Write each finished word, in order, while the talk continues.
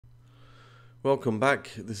Welcome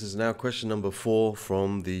back. This is now question number 4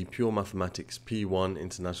 from the Pure Mathematics P1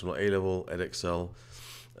 International A-Level Edexcel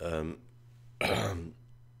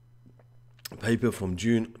paper from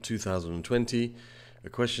June 2020. A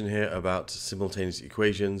question here about simultaneous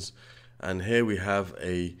equations, and here we have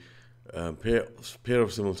a pair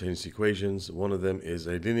of simultaneous equations. One of them is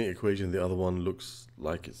a linear equation, the other one looks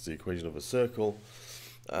like it's the equation of a circle,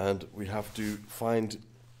 and we have to find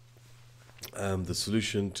the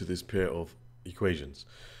solution to this pair of equations.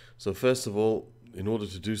 So first of all, in order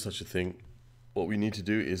to do such a thing, what we need to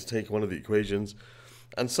do is take one of the equations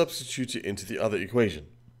and substitute it into the other equation.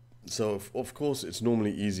 So of course it's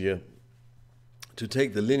normally easier to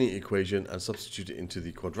take the linear equation and substitute it into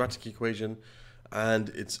the quadratic equation, and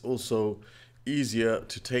it's also easier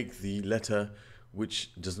to take the letter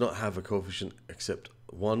which does not have a coefficient except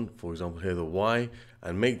 1, for example here the y,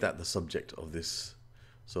 and make that the subject of this.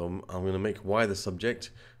 So I'm going to make y the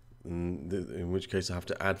subject, in which case I have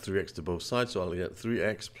to add 3x to both sides, so I'll get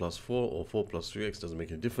 3x plus 4, or 4 plus 3x, doesn't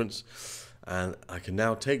make any difference. And I can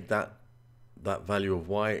now take that value of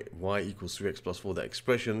y equals 3x plus 4, that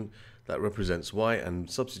expression that represents y, and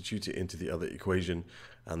substitute it into the other equation,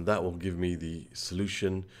 and that will give me the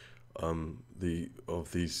solution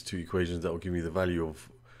of these two equations. That will give me the value of,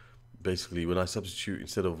 basically, when I substitute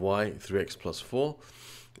instead of y 3x plus 4,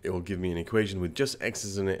 it will give me an equation with just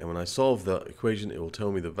x's in it, and when I solve the equation it will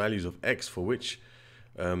tell me the values of x for which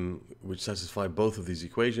satisfy both of these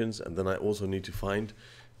equations, and then I also need to find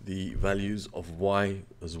the values of y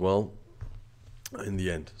as well in the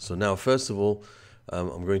end. So now first of all,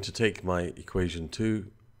 I'm going to take my equation 2,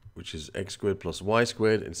 which is x squared plus y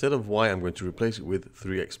squared. Instead of y, I'm going to replace it with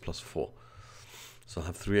 3x plus 4. So I'll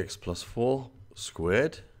have 3x plus 4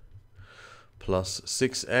 squared plus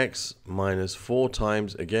 6x minus 4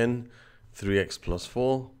 times, again, 3x plus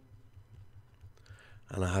 4,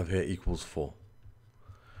 and I have here equals 4.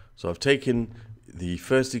 So I've taken the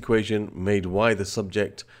first equation, made y the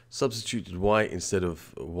subject, substituted y instead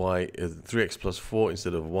of y, 3x plus 4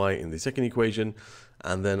 instead of y in the second equation,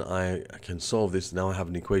 and then I can solve this. Now I have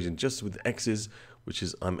an equation just with x's, which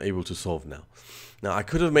is I'm able to solve now. Now I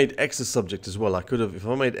could have made x a subject as well. I could have, if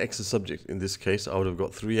I made x a subject in this case, I would have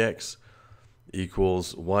got 3x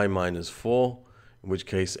equals y minus 4, in which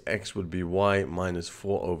case x would be y minus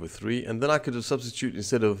 4 over 3, and then I could have substituted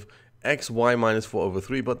instead of x y minus 4 over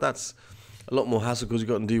 3, but that's a lot more hassle because you've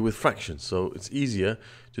got to deal with fractions. So it's easier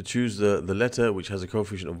to choose the letter which has a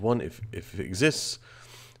coefficient of 1 if it exists,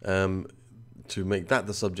 to make that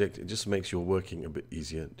the subject. It just makes your working a bit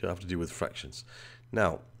easier. You don't have to deal with fractions.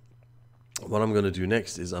 Now what I'm going to do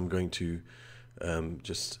next is I'm going to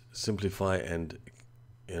just simplify and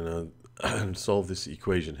and solve this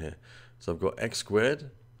equation here. So I've got x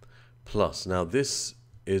squared plus, now this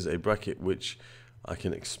is a bracket which I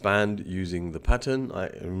can expand using the pattern. I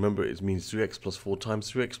remember it means 3x plus 4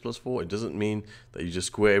 times 3x plus 4. It doesn't mean that you just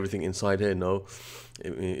square everything inside here. No,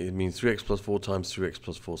 it means 3x plus 4 times 3x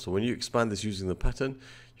plus 4. So when you expand this using the pattern,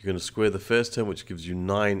 you're going to square the first term, which gives you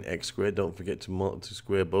 9x squared. Don't forget to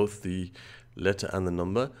square both the letter and the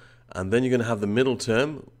number. And then you're going to have the middle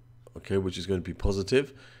term, okay, which is going to be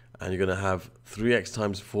positive. And you're going to have 3x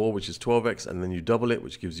times 4, which is 12x, and then you double it,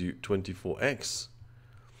 which gives you 24x.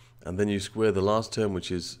 And then you square the last term,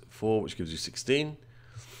 which is 4, which gives you 16.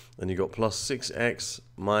 And you got plus 6x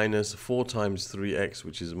minus 4 times 3x,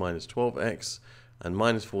 which is minus 12x, and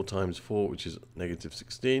minus 4 times 4, which is negative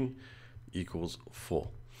 16, equals 4.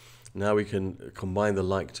 Now we can combine the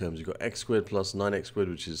like terms. You've got x squared plus 9x squared,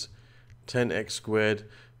 which is 10x squared,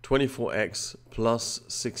 24x plus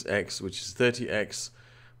 6x, which is 30x,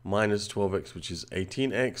 minus 12x, which is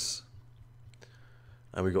 18x,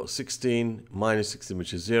 and we got 16 minus 16,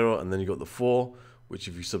 which is 0, and then you got the 4, which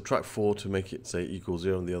if you subtract 4 to make it say equal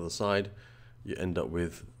 0 on the other side, you end up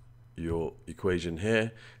with your equation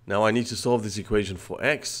here. Now I need to solve this equation for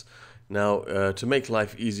x. Now to make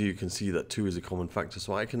life easy, you can see that 2 is a common factor,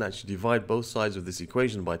 so I can actually divide both sides of this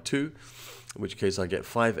equation by 2, in which case I get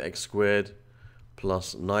 5x squared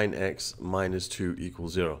plus 9x minus 2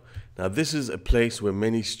 equals 0. Now this is a place where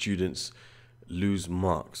many students lose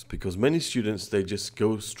marks, because many students, they just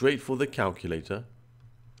go straight for the calculator,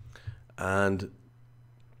 and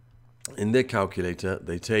in their calculator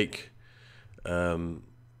they take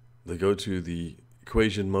they go to the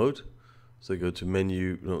equation mode. So they go to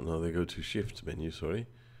menu, they go to shift menu, sorry.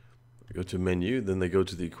 They go to menu, then they go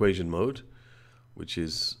to the equation mode, which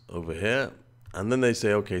is over here. And then they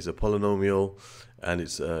say, okay, it's a polynomial and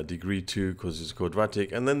it's degree 2 because it's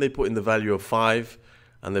quadratic. And then they put in the value of 5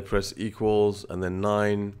 and they press equals and then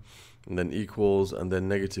 9 and then equals and then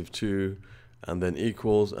negative 2 and then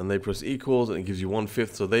equals, and they press equals, and it gives you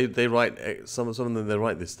 1/5. So they write some of them. They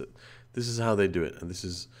write this. This is how they do it, and this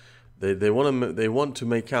is they want to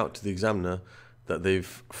make out to the examiner that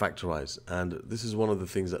they've factorized, and this is one of the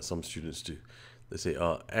things that some students do. They say,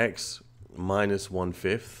 x minus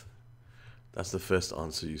 1/5. That's the first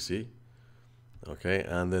answer you see. Okay,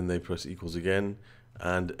 and then they press equals again,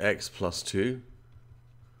 and x plus 2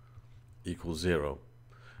 equals 0.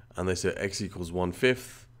 And they say x equals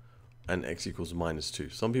 1/5 and x equals minus 2.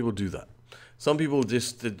 Some people do that. Some people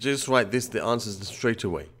just write the answers straight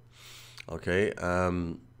away. Okay,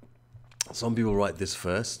 some people write this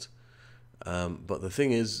first. But the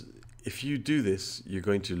thing is, if you do this, you're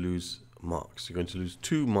going to lose marks. You're going to lose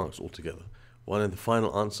 2 marks altogether. One at the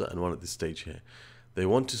final answer and one at this stage here. They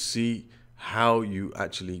want to see how you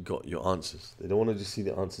actually got your answers. They don't want to just see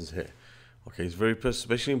the answers here. Okay, it's very,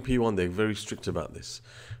 especially in P1, they're very strict about this.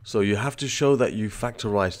 So you have to show that you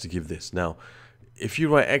factorize to give this. Now, if you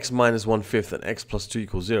write x minus 1/5 and x plus 2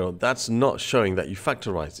 equals 0, that's not showing that you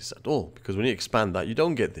factorize this at all. Because when you expand that, you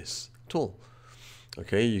don't get this at all.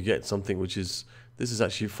 Okay, you get something which is, this is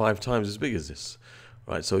actually 5 times as big as this.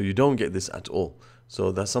 Right, so you don't get this at all.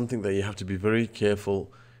 So that's something that you have to be very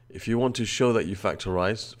careful. If you want to show that you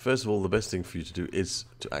factorize, first of all, the best thing for you to do is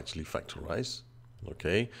to actually factorize.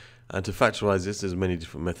 Okay, and to factorize this, there's many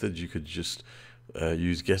different methods. You could just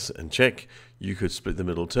use guess and check. You could split the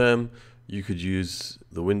middle term. You could use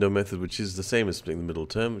the window method, which is the same as splitting the middle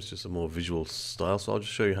term. It's just a more visual style. So I'll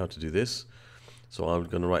just show you how to do this. So I'm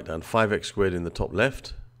going to write down 5x squared in the top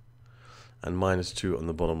left and minus 2 on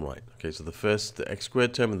the bottom right. Okay, so the x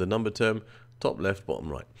squared term and the number term, top left, bottom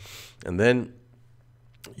right. And then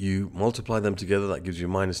you multiply them together, that gives you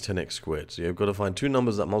minus 10x squared. So you've got to find 2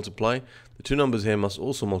 numbers that multiply. The 2 numbers here must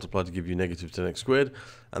also multiply to give you negative 10x squared,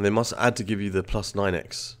 and they must add to give you the plus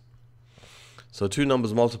 9x. So 2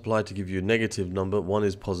 numbers multiply to give you a negative number. One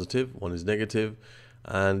is positive, one is negative.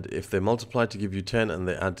 And if they multiply to give you 10 and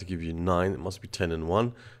they add to give you 9, it must be 10 and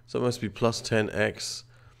 1. So it must be plus 10x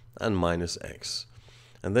and minus x.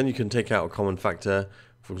 And then you can take out a common factor.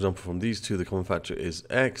 For example, from these two, the common factor is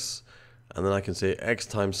x. And then I can say x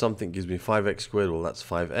times something gives me 5x squared. Well, that's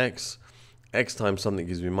 5x. X times something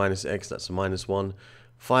gives me minus x. That's a minus 1.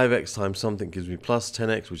 5x times something gives me plus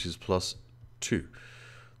 10x, which is plus 2.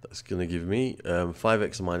 That's going to give me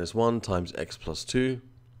 5x minus 1 times x plus 2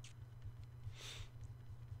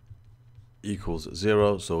 equals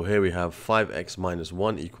 0. So here we have 5x minus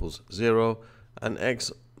 1 equals 0. And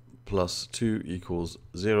x plus 2 equals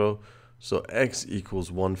 0. So x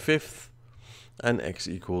equals 1/5. And x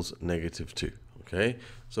equals negative 2. Okay,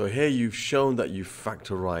 so here you've shown that you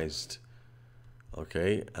factorized.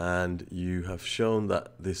 Okay, and you have shown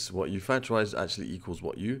that what you factorized actually equals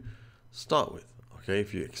what you start with. Okay,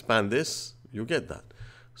 if you expand this, you'll get that.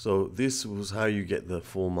 So this was how you get the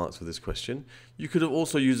 4 marks for this question. You could have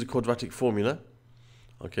also used a quadratic formula,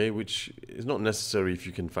 okay, which is not necessary if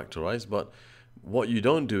you can factorize, but what you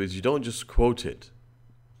don't do is you don't just quote it.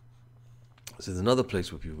 So there's another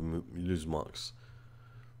place where people lose marks.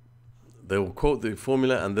 They will quote the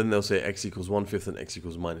formula and then they'll say x equals 1/5 and x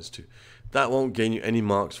equals minus 2. That won't gain you any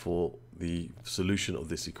marks for the solution of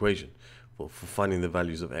this equation, for finding the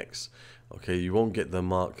values of x. Okay, you won't get the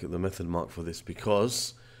method mark for this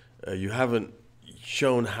because you haven't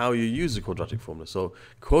shown how you use the quadratic formula. So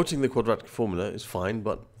quoting the quadratic formula is fine,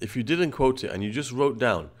 but if you didn't quote it and you just wrote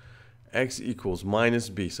down x equals minus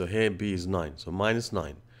b, so here b is 9, so minus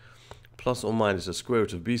 9, plus or minus the square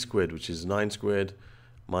root of b squared, which is 9 squared,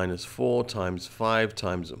 minus 4 times 5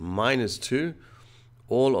 times minus 2,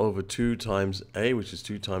 all over 2 times a, which is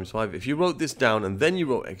 2 times 5. If you wrote this down and then you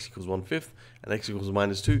wrote x equals 1/5 and x equals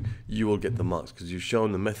minus 2, you will get the marks because you've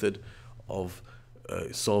shown the method of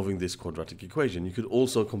solving this quadratic equation. You could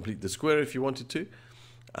also complete the square if you wanted to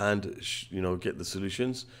and get the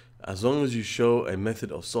solutions. As long as you show a method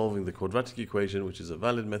of solving the quadratic equation, which is a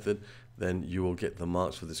valid method, then you will get the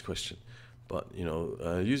marks for this question. But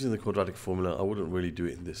using the quadratic formula, I wouldn't really do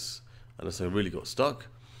it in this unless I really got stuck,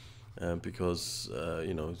 because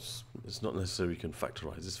it's not necessary you can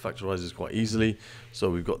factorize. This factorizes quite easily, so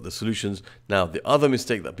we've got the solutions. Now, the other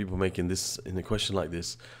mistake that people make in a question like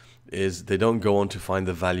this is they don't go on to find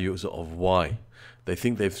the values of y. They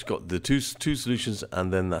think they've got the two solutions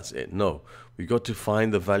and then that's it. No, we've got to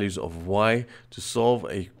find the values of y to solve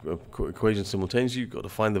a equation simultaneously. You've got to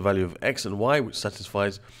find the value of x and y, which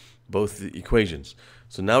satisfies both the equations.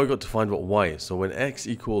 So now we've got to find what y is. So when x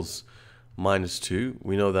equals minus 2,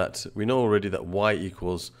 we know already that y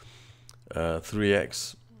equals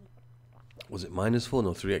 3x. Was it minus 4?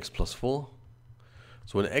 No, 3x plus 4.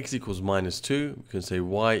 So when x equals minus 2, we can say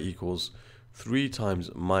y equals 3 times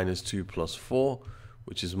minus 2 plus 4,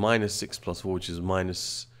 which is minus 6 plus 4, which is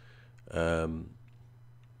minus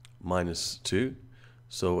 2.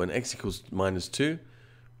 So when x equals minus 2,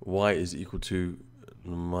 y is equal to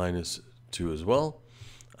minus 2 as well.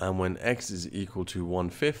 And when x is equal to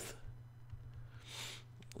 1/5,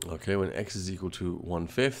 okay, when x is equal to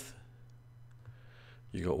 1/5,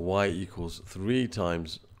 you got y equals 3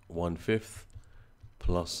 times 1/5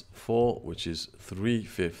 plus 4, which is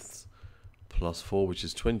 3/5 plus 4, which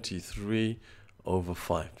is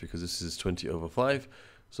 23/5, because this is 20/5,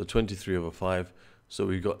 so 23/5. So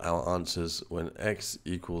we got our answers when x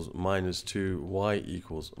equals minus 2, y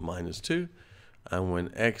equals minus 2, and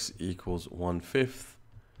when x equals 1/5,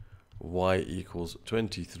 y equals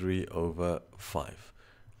 23/5.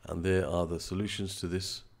 And there are the solutions to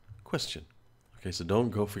this question. Okay, so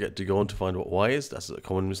don't forget to go on to find what y is. That's a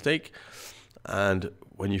common mistake. And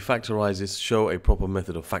when you factorize this, show a proper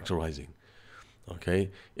method of factorizing. Okay,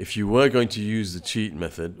 if you were going to use the cheat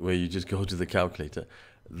method where you just go to the calculator,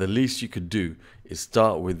 the least you could do is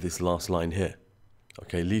start with this last line here.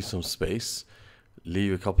 Okay, leave some space,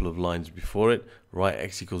 leave a couple of lines before it, write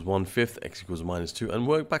x equals 1/5, x equals minus 2, and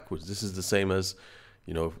work backwards. This is the same as,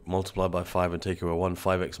 you know, multiply by 5 and take away 1,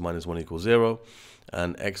 5x minus 1 equals 0,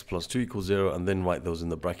 and x plus 2 equals 0, and then write those in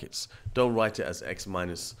the brackets. Don't write it as x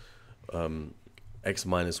minus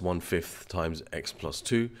 1/5 times x plus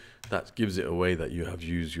 2. That gives it away that you have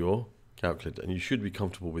used your calculator, and you should be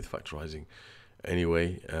comfortable with factorizing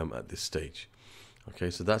anyway at this stage. Okay,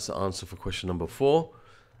 so that's the answer for question number 4.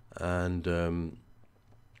 And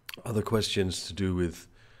other questions to do with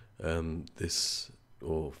this,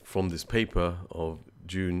 or from this paper of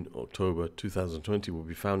October 2020 will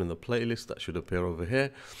be found in the playlist that should appear over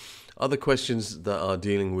here. Other questions that are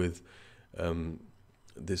dealing with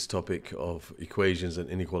this topic of equations and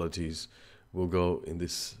inequalities will go in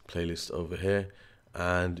this playlist over here,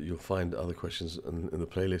 and you'll find other questions in the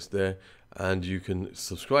playlist there. And you can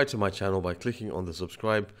subscribe to my channel by clicking on the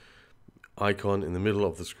subscribe icon in the middle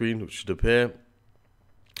of the screen, which should appear.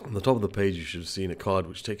 On the top of the page, you should have seen a card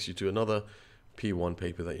which takes you to another P1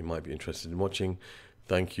 paper that you might be interested in watching.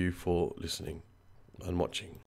 Thank you for listening and watching.